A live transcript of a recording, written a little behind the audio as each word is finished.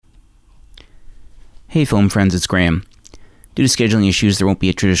Hey film friends, it's Graham. Due to scheduling issues, there won't be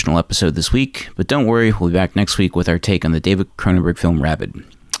a traditional episode this week, but don't worry, we'll be back next week with our take on the David Cronenberg film Rabid.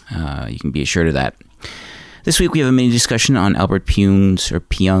 You can be assured of that. This week we have a mini discussion on Albert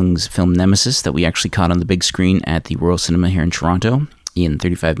Pyung's film Nemesis that we actually caught on the big screen at the Royal Cinema here in Toronto in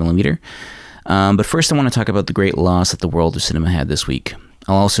 35mm. But first I want to talk about the great loss that the world of cinema had this week.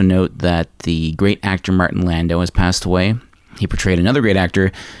 I'll also note that the great actor Martin Landau has passed away. He portrayed another great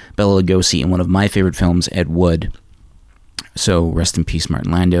actor, Bela Lugosi, in one of my favorite films, Ed Wood. So rest in peace,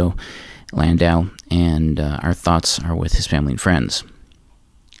 Martin Landau, and our thoughts are with his family and friends.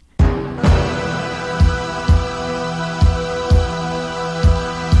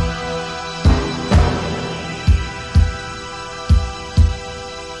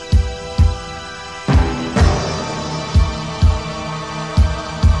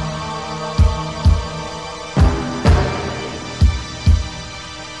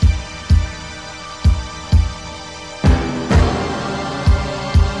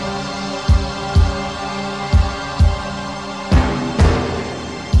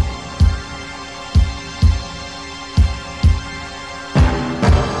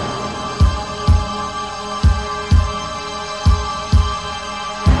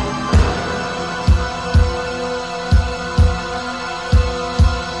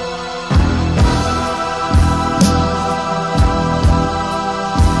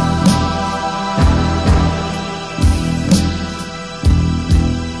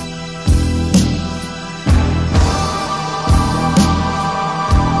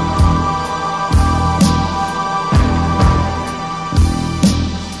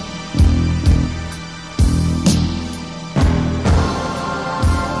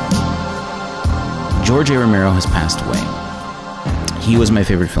 George A. Romero has passed away. He was my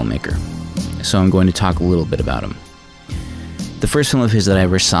favorite filmmaker, so I'm going to talk a little bit about him. The first film of his that I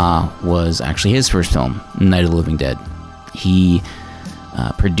ever saw was actually his first film, Night of the Living Dead. He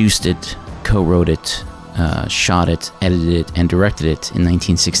produced it, co-wrote it, shot it, edited it, and directed it in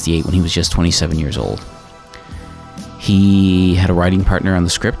 1968 when he was just 27 years old. He had a writing partner on the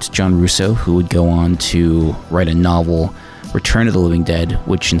script, John Russo, who would go on to write a novel, Return of the Living Dead,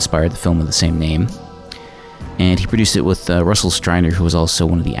 which inspired the film of the same name. And he produced it with Russell Streiner, who was also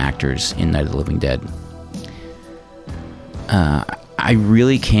one of the actors in Night of the Living Dead. I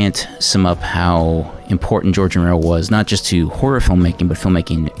really can't sum up how important George Romero was, not just to horror filmmaking, but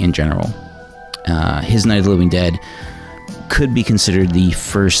filmmaking in general. His Night of the Living Dead could be considered the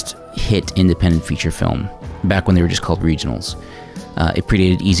first hit independent feature film, back when they were just called regionals. It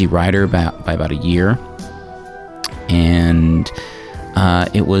predated Easy Rider by about a year, and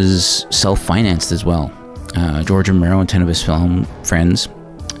it was self-financed as well. George Romero and 10 of his film friends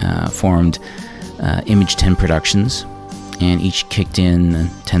formed Image 10 Productions, and each kicked in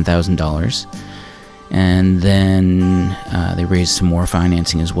 $10,000. And then they raised some more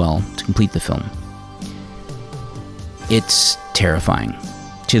financing as well to complete the film. It's terrifying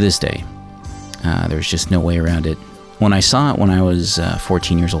to this day. There's just no way around it. When I saw it when I was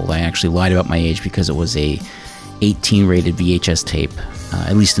 14 years old, I actually lied about my age because it was a 18 rated VHS tape,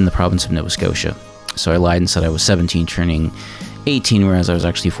 at least in the province of Nova Scotia. So I lied and said I was 17 turning 18, whereas I was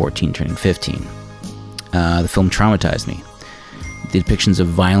actually 14 turning 15. The film traumatized me. The depictions of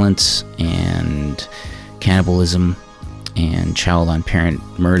violence and cannibalism and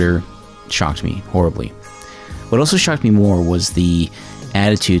child-on-parent murder shocked me horribly. What also shocked me more was the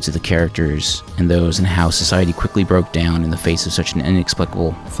attitudes of the characters and those, and how society quickly broke down in the face of such an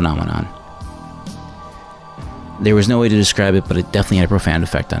inexplicable phenomenon. There was no way to describe it, but it definitely had a profound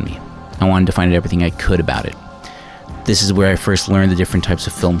effect on me. I wanted to find out everything I could about it. This is where I first learned the different types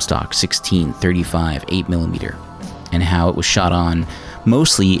of film stock, 16, 35, 8mm, and how it was shot on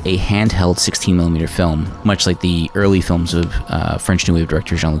mostly a handheld 16mm film, much like the early films of French New Wave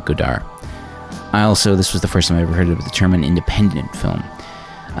director Jean-Luc Godard. This was the first time I ever heard of the term an independent film,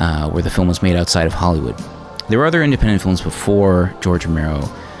 where the film was made outside of Hollywood. There were other independent films before George Romero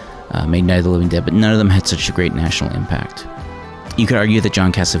made Night of the Living Dead, but none of them had such a great national impact. You could argue that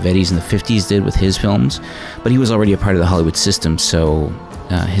John Cassavetes in the 50s did with his films, but he was already a part of the Hollywood system, so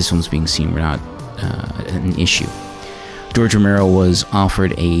his films being seen were not an issue. George Romero was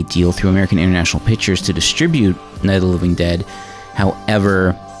offered a deal through American International Pictures to distribute Night of the Living Dead.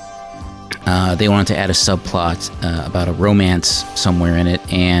 However, they wanted to add a subplot about a romance somewhere in it,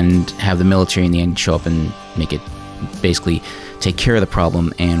 and have the military in the end show up and make it basically take care of the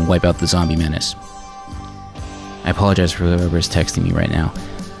problem and wipe out the zombie menace. I apologize for whoever is texting me right now.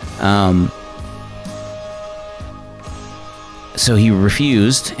 So he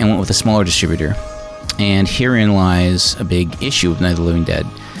refused and went with a smaller distributor. And herein lies a big issue with Night of the Living Dead.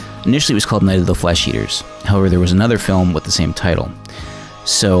 Initially, it was called Night of the Flesh Eaters. However, there was another film with the same title.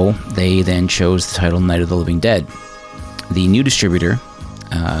 So they then chose the title Night of the Living Dead. The new distributor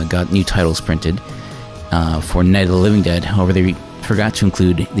got new titles printed for Night of the Living Dead. However, they forgot to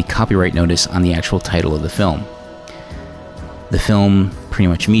include the copyright notice on the actual title of the film. The film pretty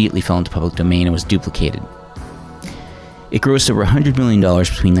much immediately fell into public domain and was duplicated. It grossed over $100 million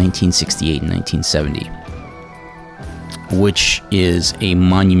between 1968 and 1970, which is a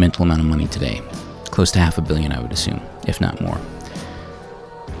monumental amount of money today. Close to $500 million, I would assume, if not more.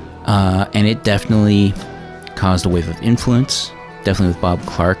 And it definitely caused a wave of influence, definitely with Bob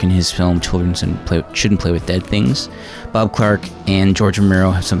Clark and his film Children Shouldn't Play with Dead Things. Bob Clark and George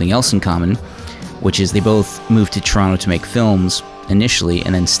Romero have something else in common, which is they both moved to Toronto to make films initially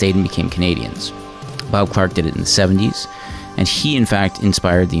and then stayed and became Canadians. Bob Clark did it in the 70s, and he in fact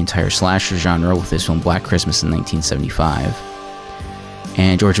inspired the entire slasher genre with his film Black Christmas in 1975.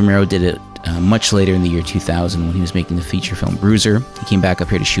 And George Romero did it much later in the year 2000 when he was making the feature film Bruiser. He came back up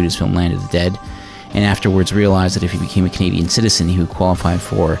here to shoot his film Land of the Dead, and afterwards realized that if he became a Canadian citizen, he would qualify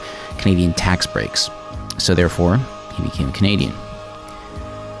for Canadian tax breaks. So therefore, he became a Canadian.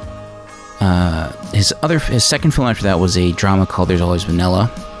 His second film after that was a drama called There's Always Vanilla,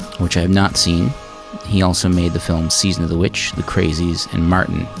 which I have not seen. He also made the films Season of the Witch, The Crazies, and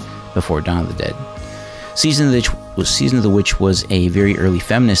Martin before Dawn of the Dead. Season of the Witch was a very early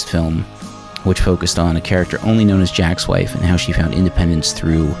feminist film which focused on a character only known as Jack's wife and how she found independence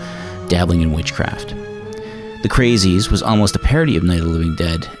through dabbling in witchcraft. The Crazies was almost a parody of Night of the Living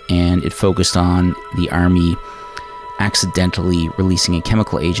Dead, and it focused on the army accidentally releasing a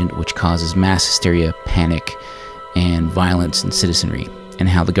chemical agent which causes mass hysteria, panic, and violence in citizenry, and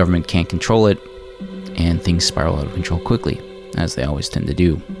how the government can't control it, and things spiral out of control quickly, as they always tend to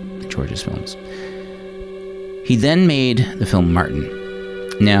do in George's films. He then made the film Martin.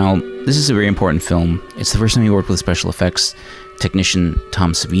 Now, this is a very important film. It's the first time he worked with special effects technician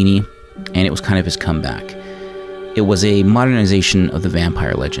Tom Savini, and it was kind of his comeback. It was a modernization of the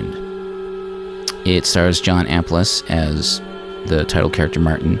vampire legend. It stars John Amplas as the title character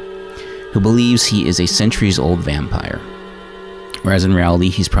Martin, who believes he is a centuries-old vampire, whereas in reality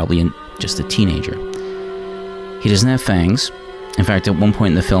he's probably just a teenager. He doesn't have fangs. In fact, at one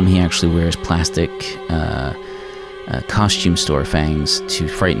point in the film he actually wears plastic costume store fangs to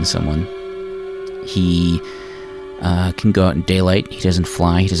frighten someone. He can go out in daylight. He doesn't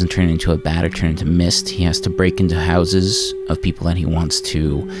fly. He doesn't turn into a bat or turn into mist. He has to break into houses of people that he wants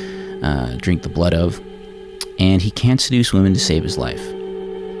to drink the blood of. And he can't seduce women to save his life.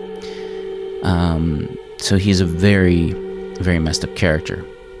 So he's a very, very messed up character.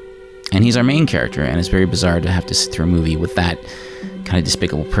 And he's our main character, and it's very bizarre to have to sit through a movie with that kind of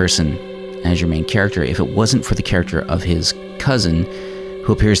despicable person as your main character if it wasn't for the character of his cousin,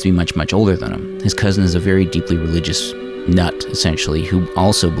 who appears to be much, much older than him. His cousin is a very deeply religious nut, essentially, who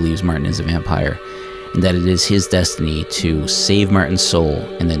also believes Martin is a vampire, and that it is his destiny to save Martin's soul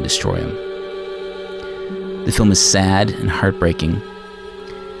and then destroy him. The film is sad and heartbreaking,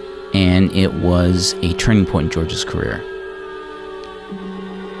 and it was a turning point in George's career.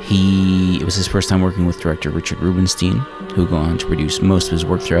 It was his first time working with director Richard Rubinstein, who would go on to produce most of his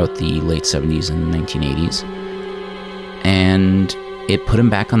work throughout the late 70s and 1980s. And it put him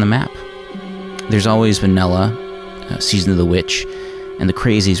back on the map. There's Always Vanilla, Season of the Witch, and The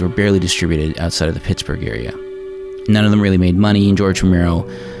Crazies were barely distributed outside of the Pittsburgh area. None of them really made money, and George Romero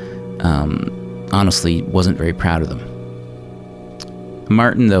honestly wasn't very proud of them.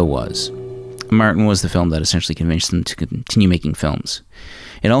 Martin, though, was. Martin was the film that essentially convinced him to continue making films.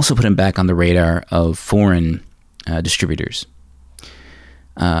 It also put him back on the radar of foreign distributors.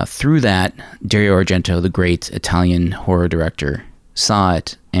 Through that, Dario Argento, the great Italian horror director, saw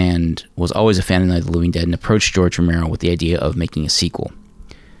it and was always a fan of Night of the Living Dead and approached George Romero with the idea of making a sequel.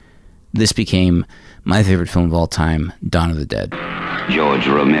 This became my favorite film of all time, Dawn of the Dead. George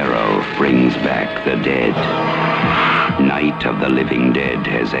Romero brings back the dead. Night of the Living Dead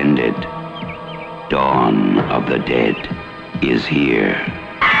has ended. Dawn of the Dead is here.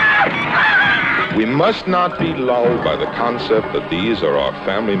 We must not be lulled by the concept that these are our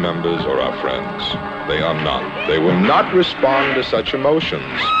family members or our friends. They are not. They will not respond to such emotions.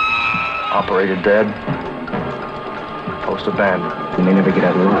 Operator dead. Post abandoned. We may never get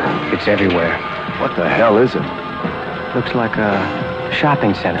out alive. It's everywhere. What the hell is it? Looks like a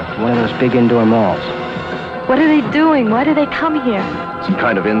shopping center, one of those big indoor malls. What are they doing? Why do they come here? Some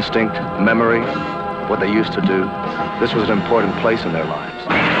kind of instinct, memory, what they used to do. This was an important place in their lives.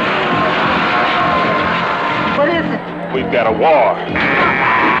 What is it? We've got a war.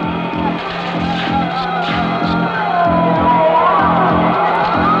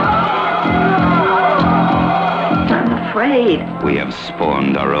 made. We have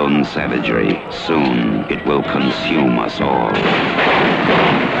spawned our own savagery. Soon, it will consume us all.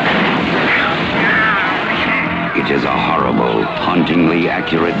 It is a horrible, hauntingly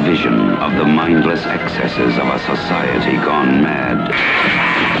accurate vision of the mindless excesses of a society gone mad.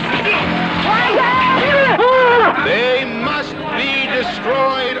 They must be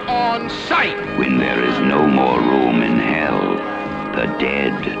destroyed on sight. When there is no more room in hell, the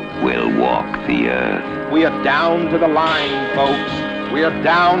dead will walk the earth. We are down to the line, folks. We are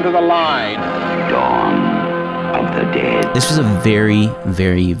down to the line. Dawn of the Dead. This was a very,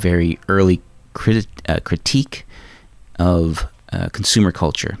 very, very early critique of consumer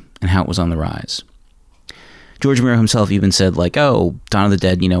culture and how it was on the rise. George Romero himself even said, like, oh, Dawn of the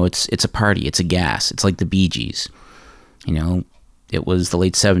Dead, it's a party, it's a gas, it's like the Bee Gees. It was the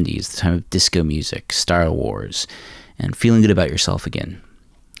late 70s, the time of disco music, Star Wars, and feeling good about yourself again.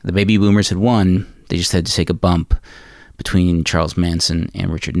 The baby boomers had won, they just had to take a bump between Charles Manson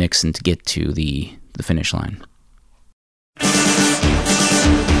and Richard Nixon to get to the finish line.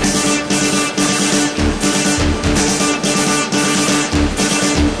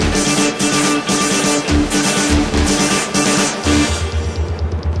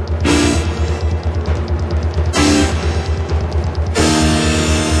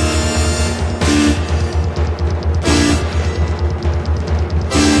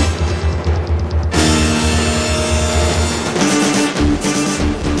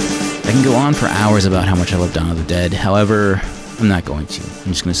 I can go on for hours about how much I love Dawn of the Dead. However, I'm not going to.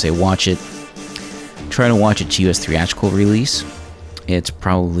 I'm just going to say watch it. Try to watch its US theatrical release. It's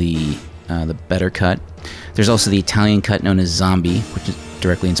probably the better cut. There's also the Italian cut known as Zombie, which is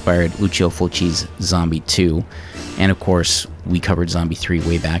directly inspired Lucio Fulci's Zombie 2. And of course, we covered Zombie 3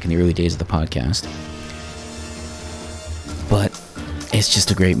 way back in the early days of the podcast. But it's just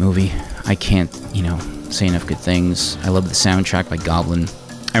a great movie. I can't, say enough good things. I love the soundtrack by Goblin.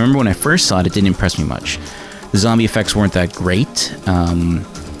 I remember when I first saw it, it didn't impress me much. The zombie effects weren't that great.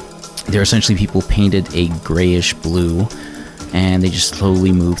 They're essentially people painted a grayish blue, and they just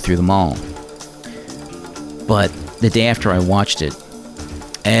slowly moved through the mall. But the day after I watched it,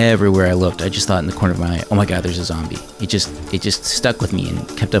 everywhere I looked, I just thought in the corner of my eye, oh my god, there's a zombie. It just stuck with me and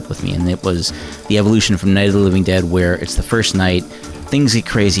kept up with me, and it was the evolution from Night of the Living Dead, where it's the first night, things get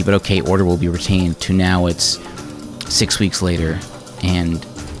crazy, but okay, order will be retained, to now it's 6 weeks later, and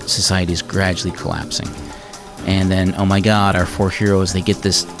society is gradually collapsing. And then, oh my god, our four heroes, they get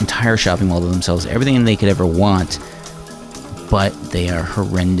this entire shopping mall to themselves, everything they could ever want, but they are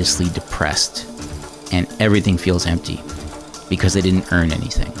horrendously depressed, and everything feels empty, because they didn't earn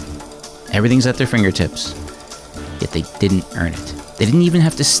anything. Everything's at their fingertips, yet they didn't earn it. They didn't even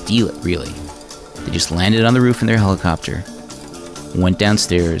have to steal it, really. They just landed on the roof in their helicopter, went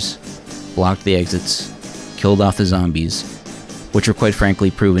downstairs, blocked the exits, killed off the zombies, which were quite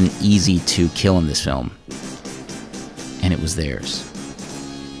frankly proven easy to kill in this film. And it was theirs.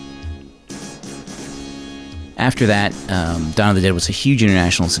 After that, Dawn of the Dead was a huge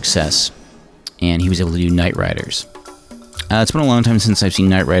international success, and he was able to do Night Riders. It's been a long time since I've seen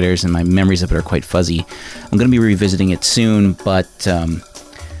Night Riders, and my memories of it are quite fuzzy. I'm going to be revisiting it soon, but I'm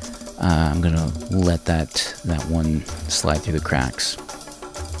going to let that one slide through the cracks.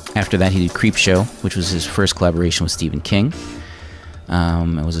 After that, he did Creepshow, which was his first collaboration with Stephen King.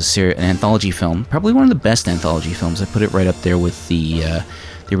 It was an anthology film, probably one of the best anthology films. I put it right up there with the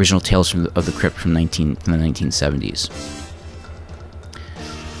original Tales of the Crypt from the 1970s.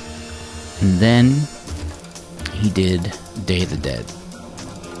 And then he did Day of the Dead.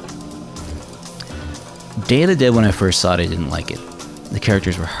 Day of the Dead, when I first saw it, I didn't like it. The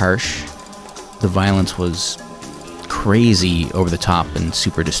characters were harsh. The violence was crazy, over the top, and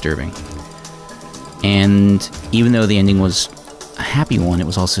super disturbing. And even though the ending was a happy one, it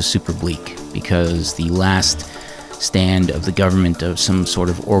was also super bleak, because the last stand of the government, of some sort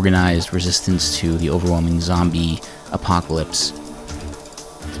of organized resistance to the overwhelming zombie apocalypse,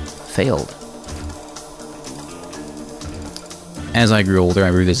 failed. As I grew older, I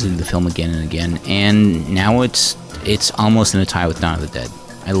revisited the film again and again, and now it's almost in a tie with Dawn of the Dead.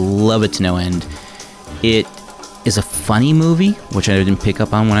 I love it to no end. It is a funny movie, which I didn't pick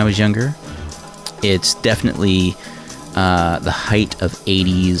up on when I was younger. It's definitely the height of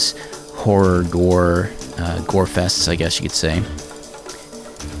 80s horror gore fests, I guess you could say.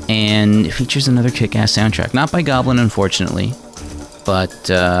 And it features another kick-ass soundtrack. Not by Goblin, unfortunately,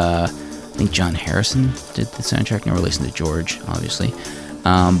 but I think John Harrison did the soundtrack. No relation to George, obviously.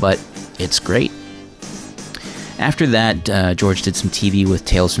 But it's great. After that, George did some TV with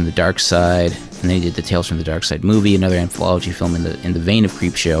Tales from the Dark Side, and then he did the Tales from the Dark Side movie, another anthology film in the vein of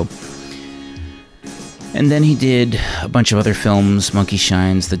Creepshow. And And then he did a bunch of other films, Monkey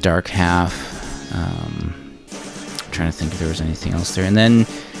Shines, The Dark Half. Trying to think if there was anything else there. And then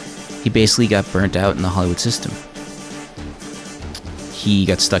he basically got burnt out in the Hollywood system. He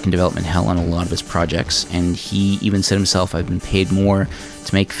got stuck in development hell on a lot of his projects, and he even said himself, I've been paid more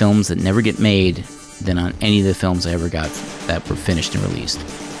to make films that never get made than on any of the films I ever got that were finished and released.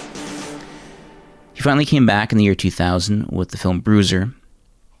 He finally came back in the year 2000 with the film Bruiser,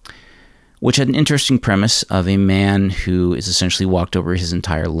 which had an interesting premise of a man who is essentially walked over his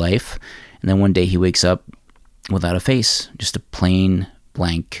entire life, and then one day he wakes up without a face, just a plain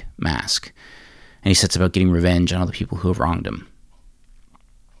blank mask, and he sets about getting revenge on all the people who have wronged him.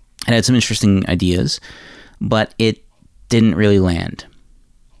 It had some interesting ideas, but it didn't really land.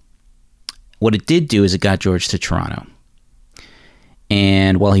 What it did do is it got George to Toronto.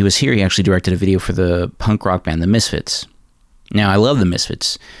 And while he was here, he actually directed a video for the punk rock band The Misfits. Now, I love The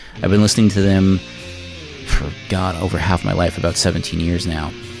Misfits. I've been listening to them for, over half my life, about 17 years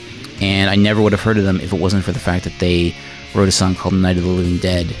now. And I never would have heard of them if it wasn't for the fact that they wrote a song called Night of the Living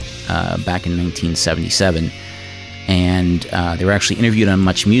Dead back in 1977. And they were actually interviewed on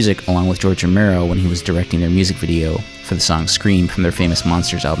Much Music along with George Romero when he was directing their music video for the song Scream from their famous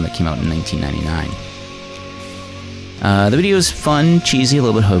Monsters album that came out in 1999. The video is fun, cheesy, a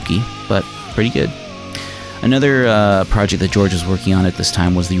little bit hokey, but pretty good. Another project that George was working on at this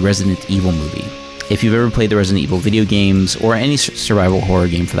time was the Resident Evil movie. If you've ever played the Resident Evil video games, or any survival horror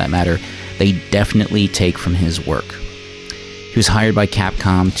game for that matter, they definitely take from his work. He was hired by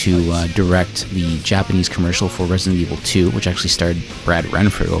Capcom to direct the Japanese commercial for Resident Evil 2, which actually starred Brad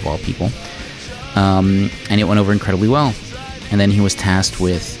Renfrew, of all people. And it went over incredibly well. And then he was tasked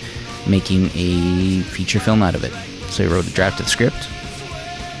with making a feature film out of it. So he wrote a draft of the script,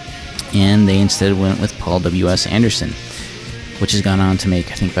 and they instead went with Paul W.S. Anderson, which has gone on to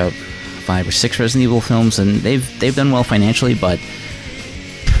make, I think, about 5 or 6 Resident Evil films, and they've done well financially, but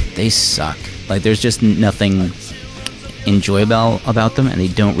they suck. Like, there's just nothing enjoyable about them, and they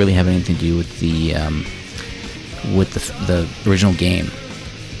don't really have anything to do with the original game.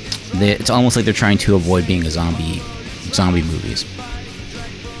 It's almost like they're trying to avoid being a zombie movies.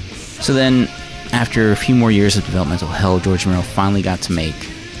 So then, after a few more years of developmental hell, George Romero finally got to make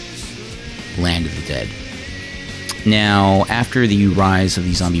Land of the Dead. Now, after the rise of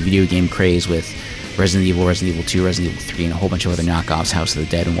the zombie video game craze with Resident Evil 2, Resident Evil 3, and a whole bunch of other knockoffs, House of the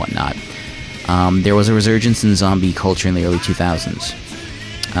Dead and whatnot, there was a resurgence in zombie culture in the early 2000s.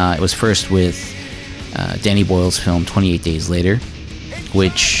 It was first with Danny Boyle's film 28 Days Later,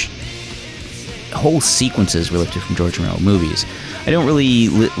 which whole sequences were lifted from George Romero movies. I don't really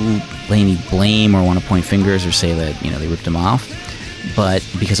lay any blame or want to point fingers or say that they ripped him off, but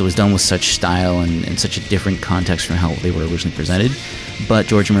because it was done with such style and such a different context from how they were originally presented, but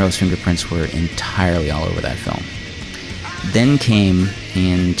George Romero's fingerprints were entirely all over that film. Then came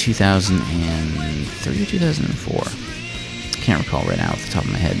in 2003 or 2004, I can't recall right now off the top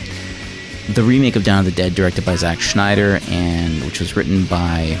of my head, the remake of Dawn of the Dead, directed by Zack Snyder, and which was written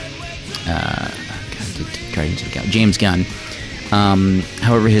by James Gunn.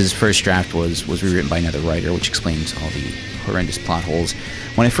 However, his first draft was rewritten by another writer, which explains all the horrendous plot holes.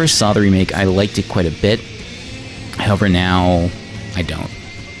 When I first saw the remake, I liked it quite a bit. However, now I don't.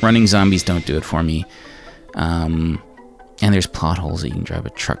 Running zombies don't do it for me. And there's plot holes that you can drive a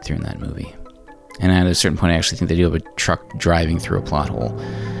truck through in that movie. And at a certain point, I actually think they do have a truck driving through a plot hole.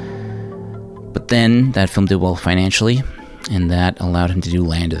 But then that film did well financially, and that allowed him to do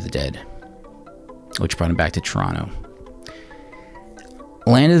Land of the Dead, which brought him back to Toronto.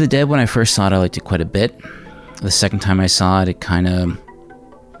 Land of the Dead, when I first saw it, I liked it quite a bit. The second time I saw it, it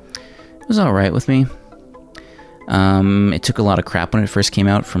was alright with me. It took a lot of crap when it first came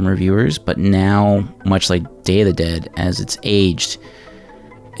out from reviewers, but now, much like Day of the Dead, as it's aged,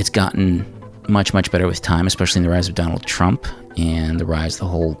 it's gotten much, much better with time, especially in the rise of Donald Trump and the rise of the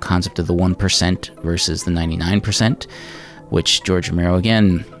whole concept of the 1% versus the 99%, which George Romero,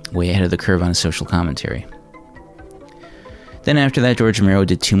 again, way ahead of the curve on his social commentary. Then after that, George Romero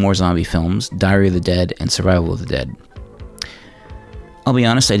did 2 more zombie films, Diary of the Dead and Survival of the Dead. I'll be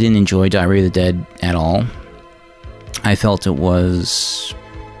honest, I didn't enjoy Diary of the Dead at all. I felt it was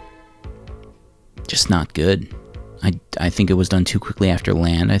just not good. I think it was done too quickly after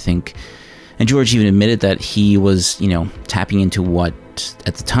Land, and George even admitted that he was, tapping into what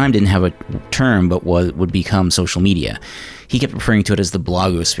at the time didn't have a term, but would become social media. He kept referring to it as the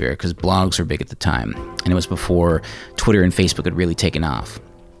blogosphere, because blogs were big at the time, and it was before Twitter and Facebook had really taken off.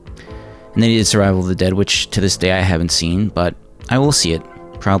 And then he did Survival of the Dead, which to this day I haven't seen, but I will see it.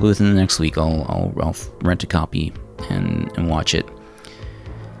 Probably within the next week, I'll rent a copy and watch it.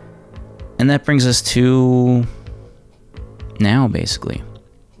 And that brings us to now, basically.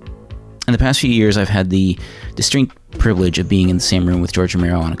 In the past few years, I've had the distinct privilege of being in the same room with George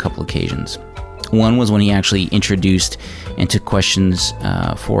Romero on a couple occasions. One was when he actually introduced and took questions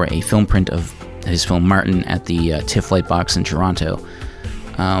for a film print of his film Martin at the TIFF Lightbox in Toronto.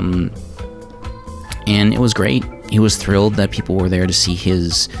 And it was great. He was thrilled that people were there to see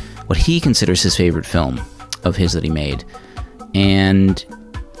what he considers his favorite film of his that he made. And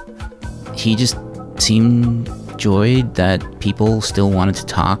he just seemed enjoyed that people still wanted to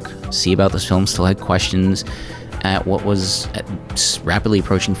talk, see about this film, still had questions at what was rapidly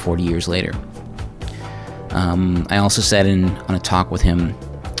approaching 40 years later. I also sat in on a talk with him,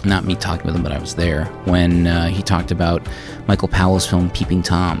 not me talking with him, but I was there, when he talked about Michael Powell's film Peeping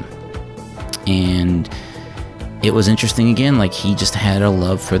Tom. And it was interesting again, like he just had a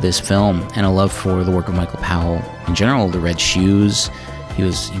love for this film and a love for the work of Michael Powell in general, The Red Shoes. He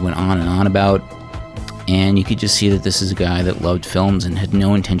went on and on about. And you could just see that this is a guy that loved films and had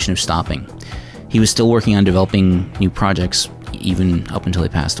no intention of stopping. He was still working on developing new projects, even up until he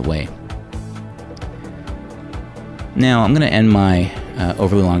passed away. Now, I'm going to end my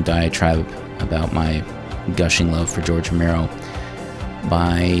overly long diatribe about my gushing love for George Romero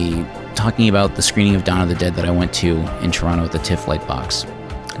by talking about the screening of Dawn of the Dead that I went to in Toronto at the TIFF Lightbox.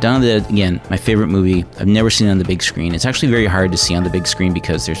 Dawn of the Dead, again, my favorite movie. I've never seen it on the big screen. It's actually very hard to see on the big screen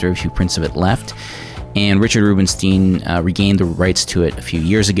because there's very few prints of it left. And Richard Rubinstein regained the rights to it a few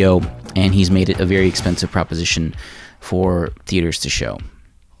years ago, and he's made it a very expensive proposition for theaters to show.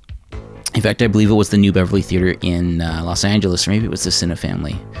 In fact, I believe it was the New Beverly Theater in Los Angeles, or maybe it was the Cine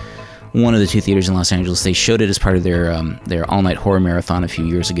Family. One of the two theaters in Los Angeles. They showed it as part of their all-night horror marathon a few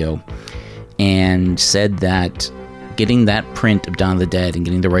years ago, and said that getting that print of Dawn of the Dead and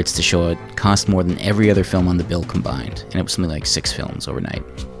getting the rights to show it cost more than every other film on the bill combined, and it was something like 6 films overnight.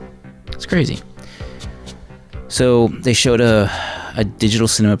 It's crazy. So they showed a digital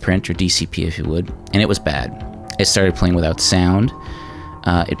cinema print, or DCP if you would, and it was bad. It started playing without sound.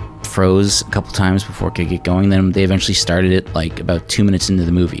 It froze a couple times before it could get going. Then they eventually started it like about 2 minutes into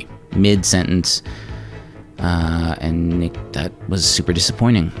the movie, mid-sentence, and that was super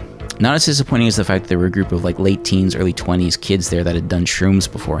disappointing. Not as disappointing as the fact that there were a group of like late teens, early 20s kids there that had done shrooms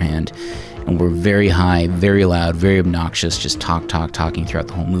beforehand and were very high, very loud, very obnoxious, just talking throughout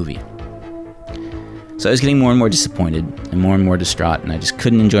the whole movie. So I was getting more and more disappointed and more distraught, and I just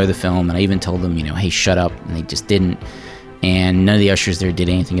couldn't enjoy the film. And I even told them, hey, shut up, and they just didn't. And none of the ushers there did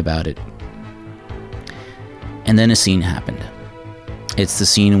anything about it. And then a scene happened. It's the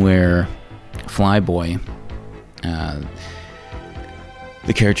scene where Flyboy,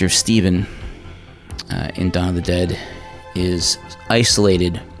 the character of Steven in Dawn of the Dead, is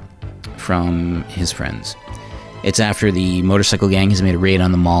isolated from his friends. It's after the motorcycle gang has made a raid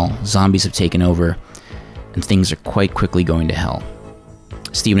on the mall, zombies have taken over, and things are quite quickly going to hell.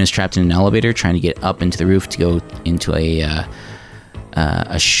 Steven is trapped in an elevator trying to get up into the roof to go into they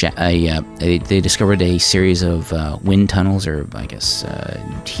discovered a series of wind tunnels, or I guess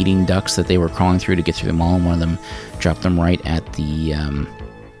heating ducts that they were crawling through to get through the mall, and one of them dropped them right at the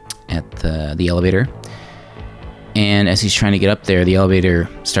elevator. And as he's trying to get up there, the elevator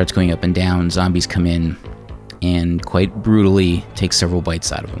starts going up and down, zombies come in and quite brutally take several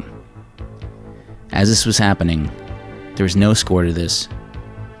bites out of him. As this was happening, there was no score to this,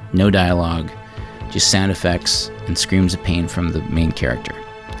 no dialogue, just sound effects and screams of pain from the main character.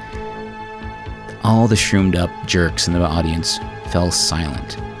 All the shroomed up jerks in the audience fell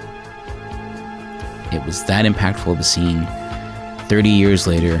silent. It was that impactful of a scene 30 years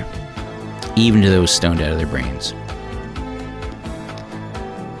later, even to those stoned out of their brains.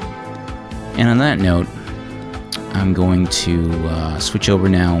 And on that note, I'm going to switch over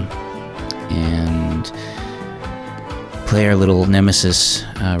now and play our little Nemesis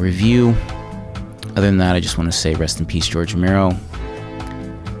review. Other than that, I just want to say rest in peace, George Romero,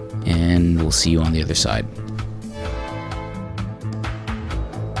 and we'll see you on the other side.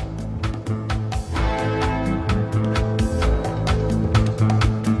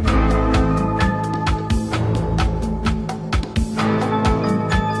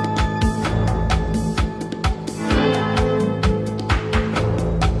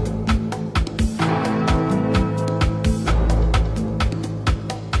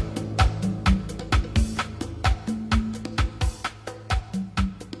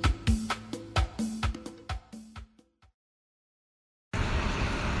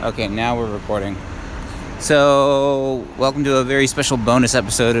 Okay, now we're recording. So, welcome to a very special bonus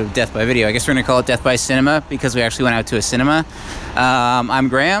episode of Death by Video. I guess we're going to call it Death by Cinema because we actually went out to a cinema. I'm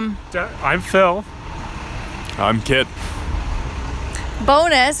Graham. I'm Phil. I'm Kit.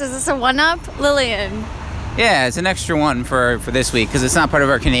 Bonus, is this a one-up? Lillian. Yeah, it's an extra one for this week because it's not part of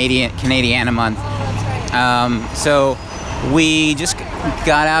our Canadiana month. So we just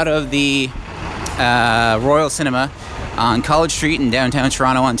got out of the Royal Cinema on College Street in downtown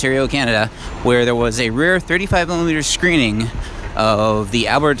Toronto, Ontario, Canada, where there was a rare 35mm screening of the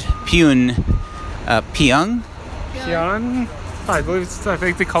Albert Pyun Pyong? Pyun? I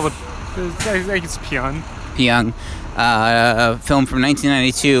think they call it. I think it's Pyun. Pyong, film from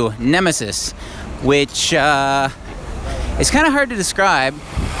 1992, Nemesis, which is kind of hard to describe.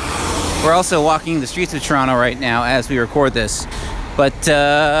 We're also walking the streets of Toronto right now as we record this. But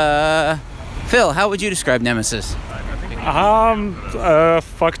Phil, how would you describe Nemesis? A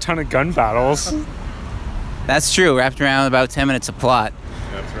fuck ton of gun battles. That's true. Wrapped around about 10 minutes of plot.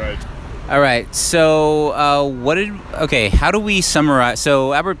 That's right. All right. So, how do we summarize?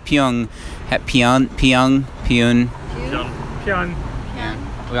 So, Albert Pyun.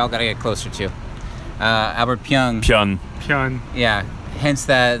 We all gotta get closer to. Albert Pyun. Pyun. Yeah. Hence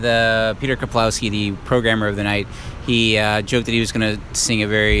the Peter Kaplowski, the programmer of the night, he joked that he was going to sing a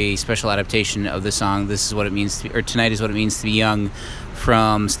very special adaptation of the song "This Is What It Means to Be," or "Tonight Is What It Means to Be Young,"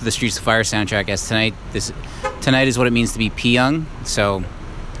 from the Streets of Fire soundtrack. As tonight is what it means to be Pyong. So,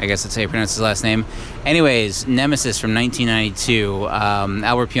 I guess that's how you pronounce his last name. Anyways, Nemesis from 1992.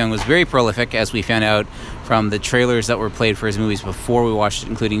 Albert Pyun was very prolific, as we found out from the trailers that were played for his movies before we watched it,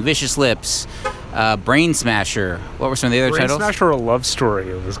 including Vicious Lips, Brain Smasher. What were some of the other titles? Brain Smasher, A Love Story,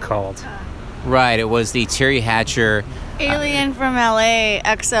 it was called. Right, it was the Terry Hatcher. Alien from LA,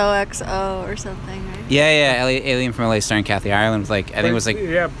 XOXO or something, right? Yeah, Alien from LA starring Kathy Ireland.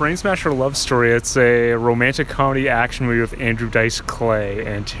 Yeah, Brain Smasher, Love Story. It's a romantic comedy action movie with Andrew Dice Clay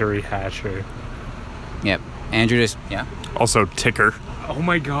and Terry Hatcher. Yep, Andrew Dice, yeah. Also Ticker. Oh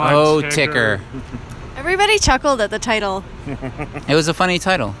my god, Oh, Ticker. Everybody chuckled at the title. It was a funny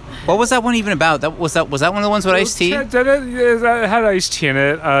title. What was that one even about? Was that one of the ones with Ice-T? It had Ice-T in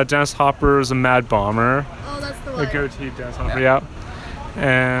it. Dennis Hopper is a mad bomber. Oh, that's the one. A goatee Dennis Hopper, yeah.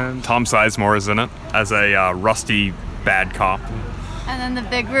 And Tom Sizemore is in it as a rusty bad cop. And then the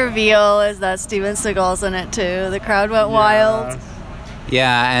big reveal is that Steven Seagal's in it too. The crowd went wild.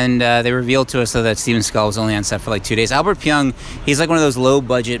 Yeah, and they revealed to us that Steven Seagal was only on set for like 2 days. Albert Pyun, he's like one of those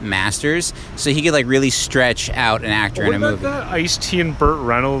low-budget masters, so he could like really stretch out an actor in a movie. What about that Ice-T and Burt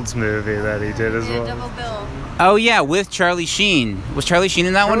Reynolds movie that he did as well? Double bill. Oh yeah, with Charlie Sheen. Was Charlie Sheen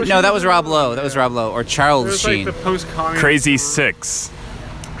in that one? No, that was Rob Lowe. That was Rob Lowe or Charles Sheen. Like the post-communist Crazy Six.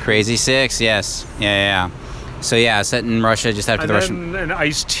 Crazy Six, yes. Yeah. So yeah, set in Russia just after the Russian. And an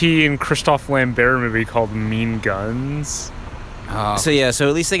Ice-T and Christophe Lambert movie called Mean Guns. So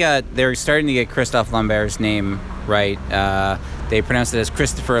at least they're starting to get Christophe Lambert's name right. They pronounced it as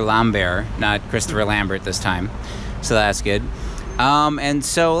Christopher Lambert, not Christopher Lambert this time. So that's good. And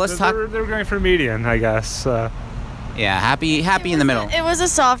so let's talk. They're going for median, I guess. Yeah, happy in the middle. It was a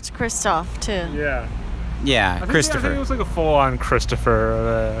soft Christophe too. Yeah, Christopher. I think it was like a full-on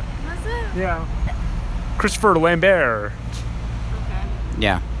Christopher. Was it? Yeah. Christopher Lambert. Okay.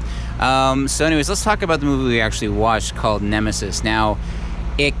 Yeah. So anyways, let's talk about the movie we actually watched called Nemesis. Now,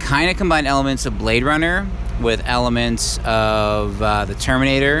 it kind of combined elements of Blade Runner with elements of the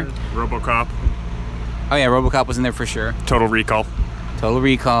Terminator. RoboCop. Oh yeah, RoboCop was in there for sure. Total Recall,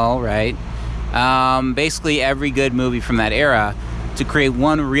 right. Basically every good movie from that era to create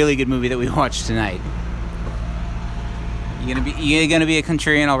one really good movie that we watched tonight. You gonna be a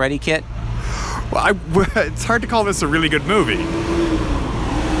contrarian already, Kit? Well, it's hard to call this a really good movie.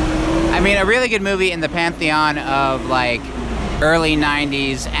 I mean, a really good movie in the pantheon of like early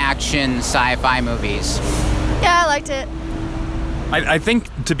 90s action sci-fi movies. Yeah, I liked it. I think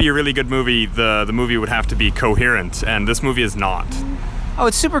to be a really good movie, the movie would have to be coherent, and this movie is not. Oh,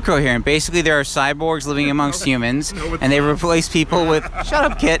 it's super coherent. Basically, there are cyborgs living amongst humans, and they replace people with...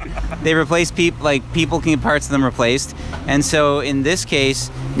 Shut up, Kit. They replace people, like people can get parts of them replaced. And so, in this case,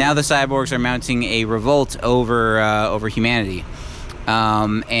 now the cyborgs are mounting a revolt over humanity.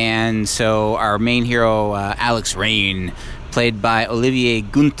 And so our main hero, Alex Rain, played by Olivier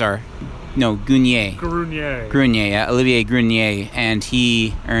Grunier, Olivier Grunier, and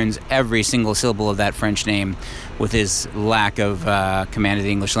he earns every single syllable of that French name with his lack of command of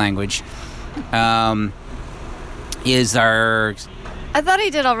the English language. Is our... I thought he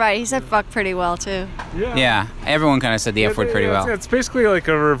did all right. He said fuck pretty well, too. Yeah, everyone kind of said the F word pretty well. It's basically like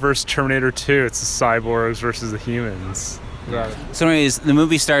a reverse Terminator 2. It's the cyborgs versus the humans. So anyways, the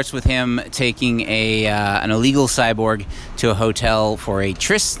movie starts with him taking an illegal cyborg to a hotel for a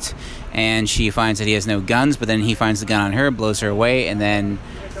tryst, and she finds that he has no guns, but then he finds the gun on her, blows her away, and then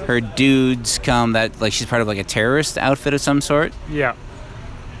her dudes come that, like, she's part of like a terrorist outfit of some sort. Yeah.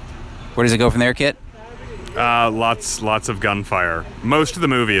 Where does it go from there, Kit? Lots of gunfire. Most of the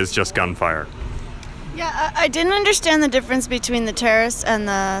movie is just gunfire. Yeah, I didn't understand the difference between the terrorists and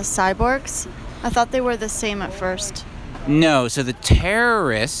the cyborgs. I thought they were the same at first. No, so the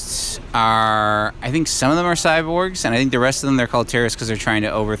terrorists are, I think some of them are cyborgs, and I think the rest of them, they're called terrorists because they're trying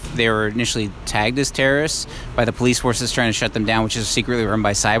to they were initially tagged as terrorists by the police forces trying to shut them down, which is secretly run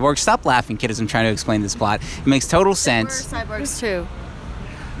by cyborgs. Stop laughing, kid, as I'm trying to explain this plot. It makes total sense. They were cyborgs too.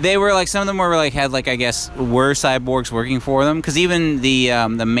 They were like, some of them were like, had like, I guess, were cyborgs working for them, because even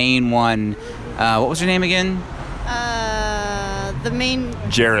the main one, what was her name again? The main...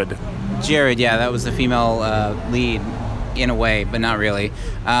 Jared, yeah, that was the female lead. In a way, but not really.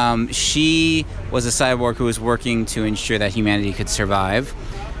 She was a cyborg who was working to ensure that humanity could survive.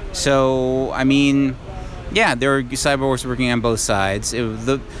 So, I mean, yeah, there were cyborgs working on both sides.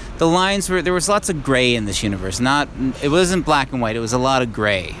 The lines were, there was lots of gray in this universe. It wasn't black and white. It was a lot of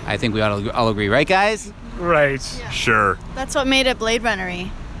gray. I think we all agree, right, guys? Right. Yeah. Sure. That's what made it Blade Runner-y.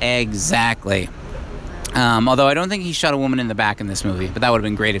 Exactly. Although I don't think he shot a woman in the back in this movie, but that would have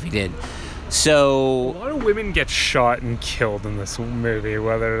been great if he did. So a lot of women get shot and killed in this movie,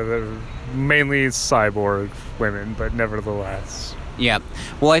 whether they're mainly cyborg women, but nevertheless. Yeah.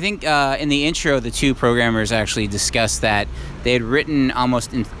 Well, I think in the intro, the two programmers actually discussed that they had written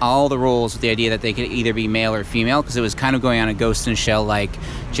almost in all the roles with the idea that they could either be male or female, because it was kind of going on a Ghost in a Shell, like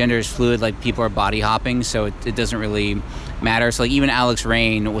gender is fluid, like people are body hopping, so it doesn't really matter. So like even Alex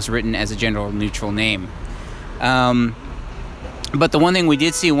Rain was written as a gender neutral name. But the one thing we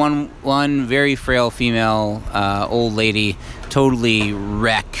did see, one very frail female old lady totally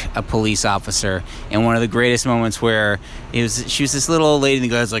wreck a police officer in one of the greatest moments where she was this little old lady and the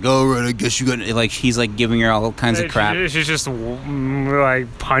guy's like, oh, right, I guess you got, like, he's like giving her all kinds of crap. She's just like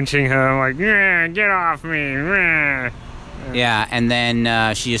punching him, like, yeah, get off me. Yeah, and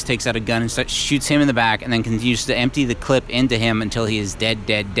then she just takes out a gun and shoots him in the back and then continues to empty the clip into him until he is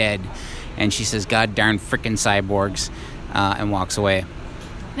dead. And she says, God darn frickin' cyborgs. And walks away.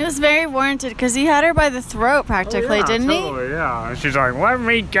 It was very warranted because he had her by the throat practically, didn't totally, he? Yeah, she's like, let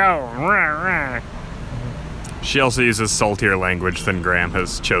me go. She also uses saltier language than Graham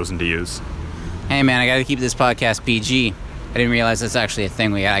has chosen to use. Hey man, I gotta keep this podcast PG. I didn't realize that's actually a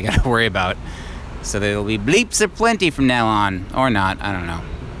thing I gotta worry about. So there'll be bleeps aplenty from now on. Or not, I don't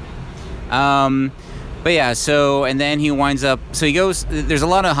know. But yeah, so, and then he winds up, so he goes, there's a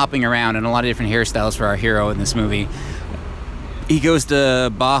lot of hopping around and a lot of different hairstyles for our hero in this movie. He goes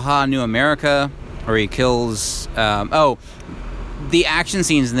to Baja, New America, where he kills... the action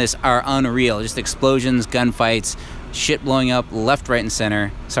scenes in this are unreal. Just explosions, gunfights, shit blowing up left, right, and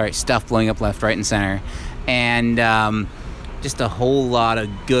center. Sorry, stuff blowing up left, right, and center. And just a whole lot of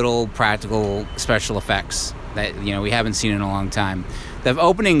good old practical special effects that, we haven't seen in a long time. The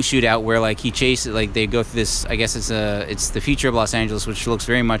opening shootout where, like, he chases... Like, they go through this... I guess it's the future of Los Angeles, which looks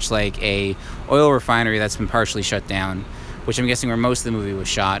very much like a oil refinery that's been partially shut down, which I'm guessing where most of the movie was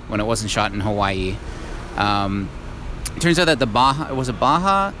shot, when it wasn't shot in Hawaii. Turns out that the Baja... Was it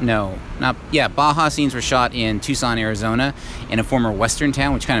Baja? No. Baja scenes were shot in Tucson, Arizona, in a former western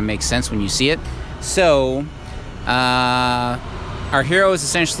town, which kind of makes sense when you see it. So, our hero is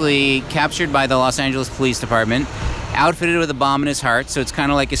essentially captured by the Los Angeles Police Department, outfitted with a bomb in his heart, so it's kind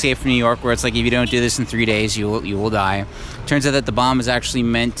of like Escape from New York, where it's like, if you don't do this in 3 days, you will die. Turns out that the bomb is actually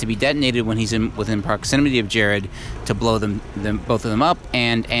meant to be detonated when he's within proximity of Jared to blow both of them up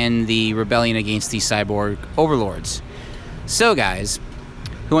and end the rebellion against these cyborg overlords. So, guys,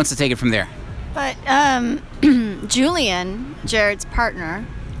 who wants to take it from there? But Julian, Jared's partner,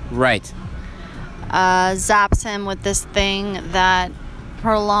 right, zaps him with this thing that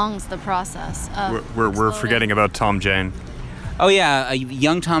prolongs the process of we're forgetting about Tom Jane. Oh yeah,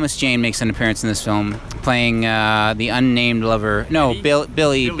 young Thomas Jane makes an appearance in this film, playing the unnamed lover. No, Billy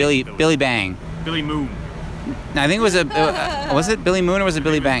Bang. Billy Moon. I think it was was it Billy Moon or was it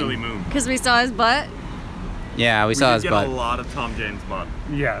Billy Bang? Billy Moon. Because we saw his butt. Yeah, we saw his butt. We got a lot of Tom Jane's butt.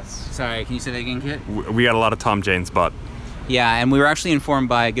 Yes. Sorry, can you say that again, Kit? We got a lot of Tom Jane's butt. Yeah, and we were actually informed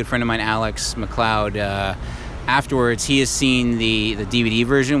by a good friend of mine, Alex McLeod. Afterwards, he has seen the DVD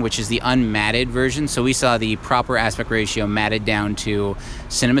version, which is the unmatted version. So we saw the proper aspect ratio matted down to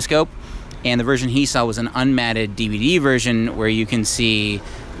CinemaScope. And the version he saw was an unmatted DVD version where you can see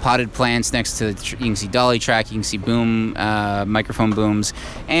potted plants next to, you can see dolly track, you can see boom, microphone booms,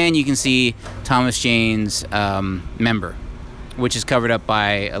 and you can see Thomas Jane's member, which is covered up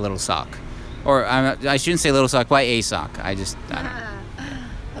by a little sock. Or I shouldn't say little sock, by a sock. I don't know.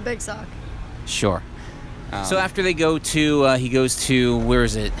 A big sock. Sure. So after they go to, he goes to, where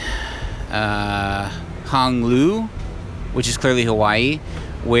is it? Honolulu, which is clearly Hawaii,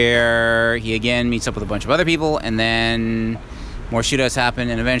 where he again meets up with a bunch of other people, and then more shootouts happen,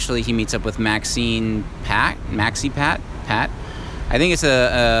 and eventually he meets up with Maxi Pat. I think it's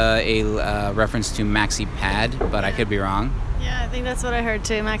a reference to Maxi Pad, but I could be wrong. Yeah, I think that's what I heard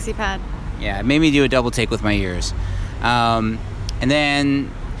too, Maxi Pad. Yeah, it made me do a double take with my ears. And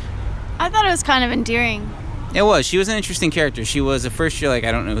then... I thought it was kind of endearing. It was. She was an interesting character. She was, at first you're like,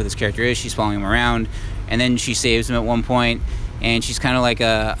 I don't know who this character is. She's following him around. And then she saves him at one point. And she's kind of like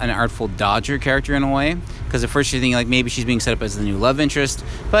an artful dodger character in a way. Because at first you're thinking like maybe she's being set up as the new love interest.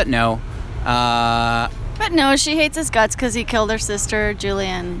 But no. But no, she hates his guts because he killed her sister,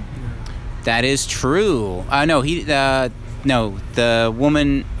 Julian. That is true. No, the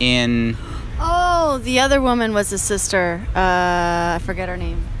woman in... Oh, the other woman was his sister. I forget her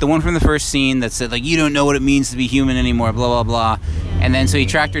name. The one from the first scene that said, like, you don't know what it means to be human anymore, blah, blah, blah. Yeah. And then so he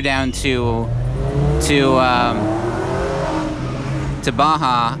tracked her down to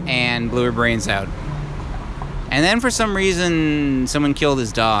Baja and blew her brains out. And then for some reason, someone killed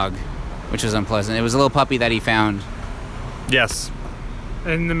his dog, which was unpleasant. It was a little puppy that he found. Yes.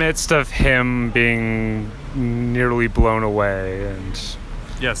 In the midst of him being nearly blown away, and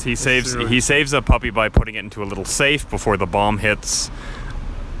yes, he saves a puppy by putting it into a little safe before the bomb hits.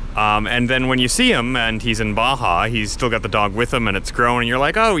 And then when you see him and he's in Baja, he's still got the dog with him and it's grown, and you're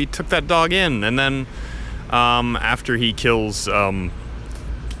like, oh, he took that dog in. And then after he kills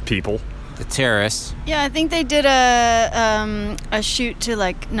people, the terrorists. Yeah, I think they did a shoot to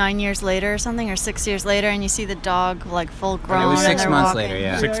like 9 years later or something, or 6 years later, and you see the dog like full grown. It was 6 months walking. later,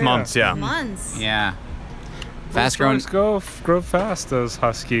 yeah. 6 months, yeah. Months. Yeah. Fast growing. Dogs grow fast, those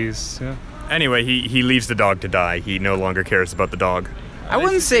huskies. Yeah. Anyway, he leaves the dog to die. He no longer cares about the dog. I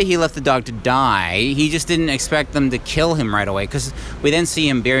wouldn't say he left the dog to die. He just didn't expect them to kill him right away, because we then see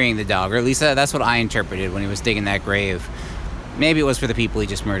him burying the dog, or at least that's what I interpreted when he was digging that grave. Maybe it was for the people he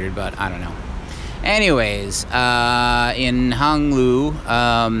just murdered, but I don't know. Anyways, in Hanglu,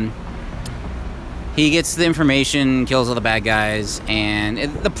 he gets the information, kills all the bad guys, and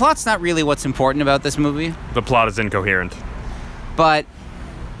the plot's not really what's important about this movie. The plot is incoherent. But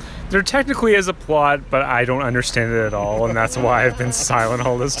there technically is a plot, but I don't understand it at all, and that's why I've been silent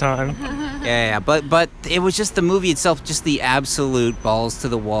all this time. Yeah, but it was just the movie itself, just the absolute balls to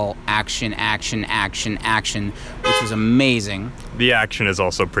the wall action, which was amazing. The action is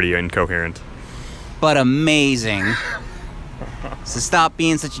also pretty incoherent. But amazing. So stop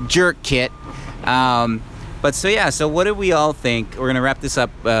being such a jerk, Kit. So what did we all think? We're going to wrap this up,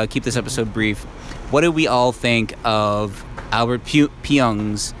 keep this episode brief. What did we all think of Albert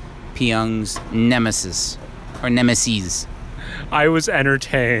Pyung's Nemesis? Or Nemesis? I was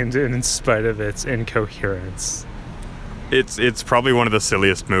entertained in spite of its incoherence. It's probably one of the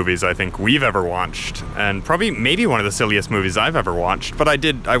silliest movies I think we've ever watched, and maybe one of the silliest movies I've ever watched, but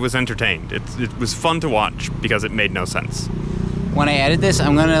I was entertained. It was fun to watch because it made no sense. When I edit this,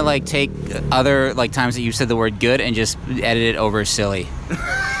 I'm gonna take other times that you said the word good and just edit it over silly.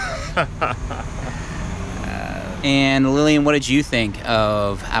 And Lillian, what did you think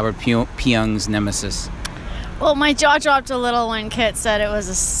of Albert Pyung's Nemesis? Well, my jaw dropped a little when Kit said it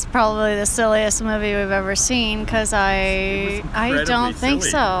was probably the silliest movie we've ever seen, because I don't think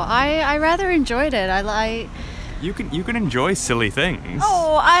so. I rather enjoyed it. You can enjoy silly things.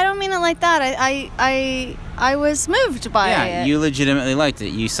 Oh, I don't mean it like that. I was moved by it. Yeah, you legitimately liked it.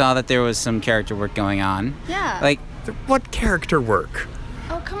 You saw that there was some character work going on. Yeah. What character work?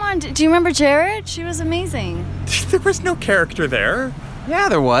 Oh, come on. Do you remember Jared? She was amazing. There was no character there. Yeah,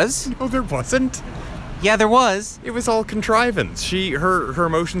 there was. No, there wasn't. Yeah, there was. It was all contrivance. Her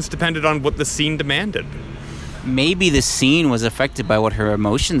emotions depended on what the scene demanded. Maybe the scene was affected by what her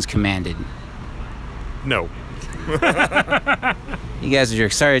emotions commanded. No. You guys are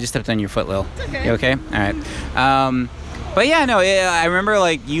jerks. Sorry, I just stepped on your foot, Lil. It's okay. You okay? All right. But yeah, no, I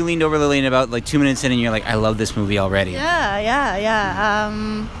remember you leaned over Lillian about 2 minutes in and you're like, I love this movie already. Yeah.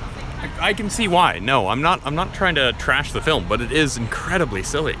 I can see why. No, I'm not trying to trash the film, but it is incredibly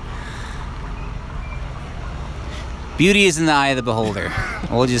silly. Beauty is in the eye of the beholder.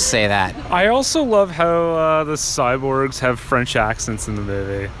 We'll just say that. I also love how the cyborgs have French accents in the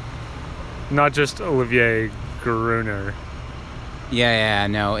movie. Not just Olivier Gruner. Yeah,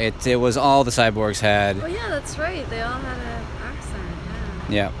 no. It was all the cyborgs had. Oh, yeah, that's right. They all had an accent,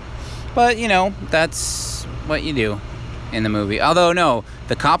 yeah. But, that's what you do in the movie. Although, no,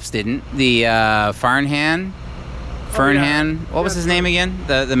 the cops didn't. The Fernhan. What was his name again?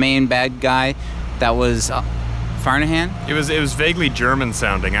 The main bad guy that was... Farnahan? It was vaguely German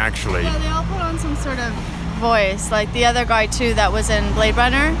sounding, actually. Yeah, they all put on some sort of voice, like the other guy too that was in Blade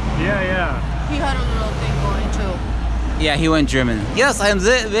Runner. Yeah. He had a little thing going too. Yeah, he went German. Yes, I'm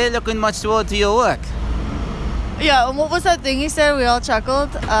very looking much forward to your work. Yeah, and what was that thing he said? We all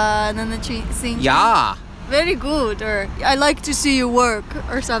chuckled. And then the scene. Yeah. Very good, or I like to see you work,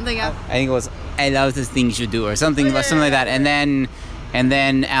 or something. I think it was, I love the things you do, or something like that. And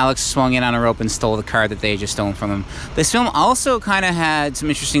then Alex swung in on a rope and stole the card that they had just stolen from him. This film also kind of had some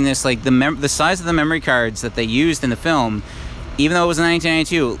interestingness, like the size of the memory cards that they used in the film, even though it was in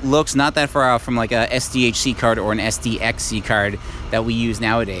 1992, looks not that far off from like a SDHC card or an SDXC card that we use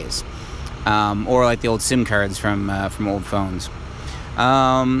nowadays, or like the old SIM cards from old phones.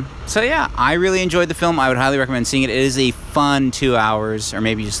 So yeah, I really enjoyed the film. I would highly recommend seeing it. It is a fun 2 hours, or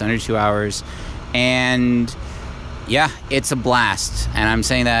maybe just under 2 hours, and yeah, it's a blast. And I'm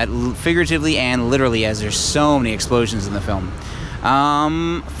saying that figuratively and literally, as there's so many explosions in the film.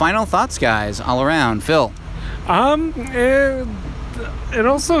 Final thoughts, guys, all around. Phil. It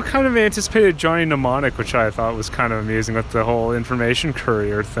also kind of anticipated Johnny Mnemonic, which I thought was kind of amazing with the whole information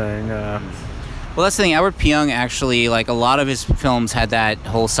courier thing. Well, that's the thing. Albert Pyun actually, like a lot of his films had that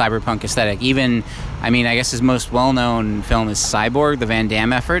whole cyberpunk aesthetic. Even, I mean, I guess his most well-known film is Cyborg, the Van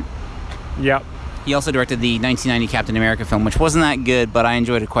Damme effort. Yep. He also directed the 1990 Captain America film, which wasn't that good, but I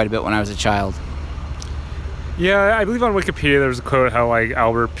enjoyed it quite a bit when I was a child. Yeah, I believe on Wikipedia there's a quote how like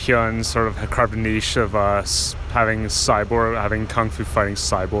Albert Pyun sort of had carved a niche of having kung fu fighting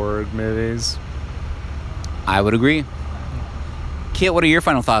cyborg movies. I would agree. Kit, what are your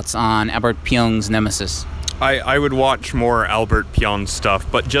final thoughts on Albert Pyun's Nemesis? I would watch more Albert Pyun stuff,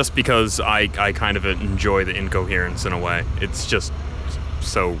 but just because I kind of enjoy the incoherence in a way. It's just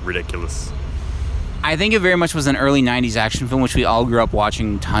so ridiculous. I think it very much was an early 90s action film, which we all grew up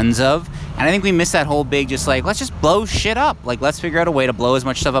watching tons of. And I think we missed that whole big just like, let's just blow shit up. Like, let's figure out a way to blow as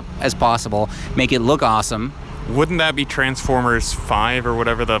much stuff up as possible, make it look awesome. Wouldn't that be Transformers 5 or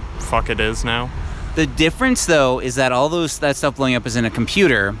whatever the fuck it is now? The difference, though, is that that stuff blowing up is in a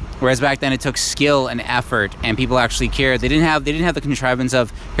computer, whereas back then it took skill and effort, and people actually cared. They didn't have the contrivance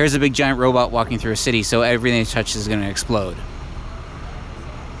of, here's a big giant robot walking through a city, so everything it touches is going to explode.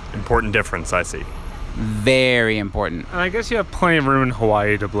 Important difference, I see. Very important. And I guess you have plenty of room in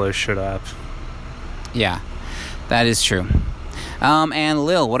Hawaii to blow shit up. Yeah, that is true. And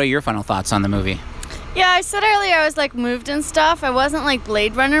Lil, what are your final thoughts on the movie? Yeah, I said earlier I was like moved and stuff. I wasn't like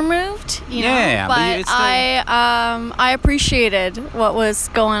Blade Runner moved, you know. Yeah, but it's still... I appreciated what was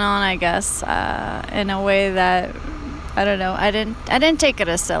going on, I guess, in a way that I don't know. I didn't take it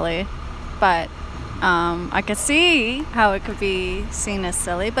as silly, but I could see how it could be seen as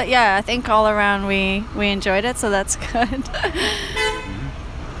silly. But yeah, I think all around we enjoyed it, so that's good.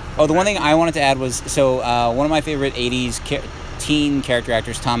 Oh, the one thing I wanted to add was, one of my favorite 80s teen character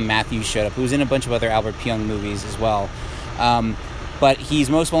actors, Tom Matthews, showed up, who's in a bunch of other Albert Pyun movies as well. But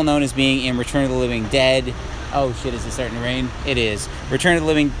he's most well known as being in Return of the Living Dead. Oh shit, is it starting to rain? It is. Return of the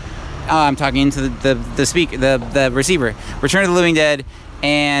Living... I'm talking into the receiver. Return of the Living Dead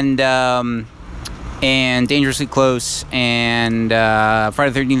and Dangerously Close and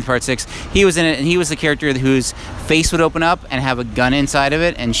Friday the 13th Part 6. He was in it, and he was the character whose face would open up and have a gun inside of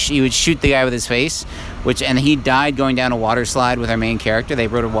it, and he would shoot the guy with his face, and he died going down a water slide with our main character. They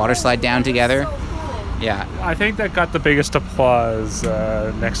rode a water slide down together. So cool. Yeah. I think that got the biggest applause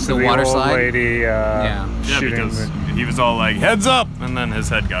next to the water old slide? lady shooting. Because he was all like, heads up, and then his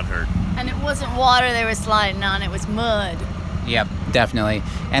head got hurt. And it wasn't water they were sliding on, it was mud. Yep, definitely.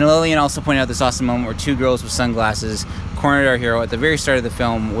 And Lillian also pointed out this awesome moment where two girls with sunglasses cornered our hero at the very start of the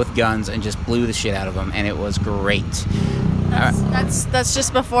film with guns and just blew the shit out of him, and it was great. That's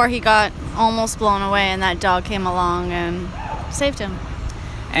just before he got almost blown away, and that dog came along and saved him.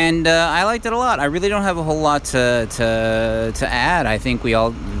 And I liked it a lot. I really don't have a whole lot to add. I think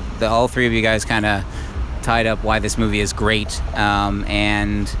all three of you guys kind of tied up why this movie is great, or at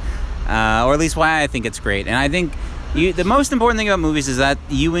least why I think it's great. And I think the most important thing about movies is that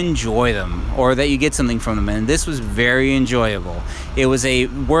you enjoy them, or that you get something from them, and this was very enjoyable. It was a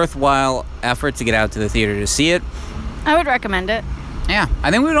worthwhile effort to get out to the theater to see it. I would recommend it. Yeah,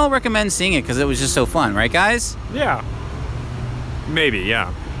 I think we would all recommend seeing it because it was just so fun, right guys? Yeah. Maybe,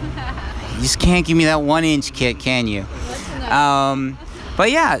 yeah. You just can't give me that 1-inch Kit, can you? But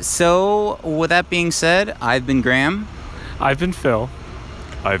yeah, so with that being said, I've been Graham. I've been Phil.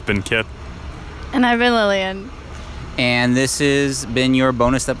 I've been Kit. And I've been Lillian. And this has been your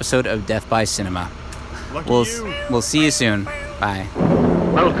bonus episode of Death by Cinema. We'll see you soon. Bye.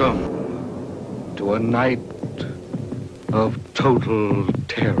 Welcome to a night of total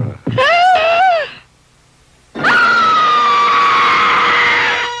terror.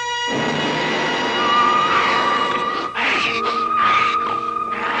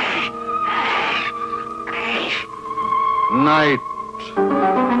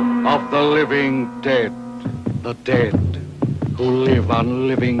 of the living dead. The dead who live on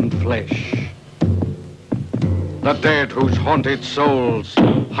living flesh. The dead whose haunted souls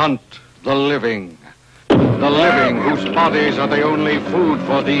hunt the living. The living whose bodies are the only food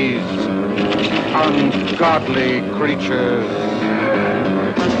for these ungodly creatures.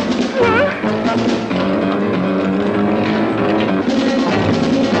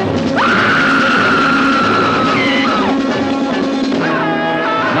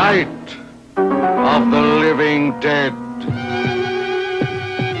 Night of the living dead.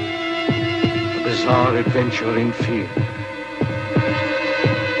 A bizarre adventure in fear.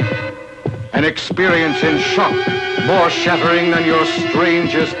 An experience in shock, more shattering than your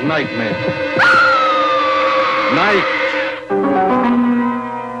strangest nightmare. Night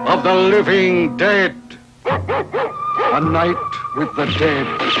of the living dead. A night with the dead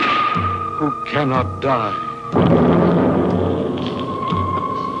who cannot die.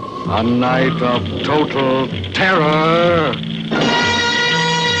 A night of total terror.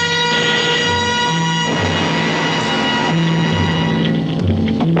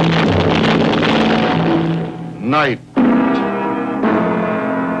 Night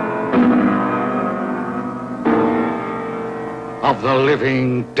of the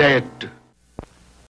living dead.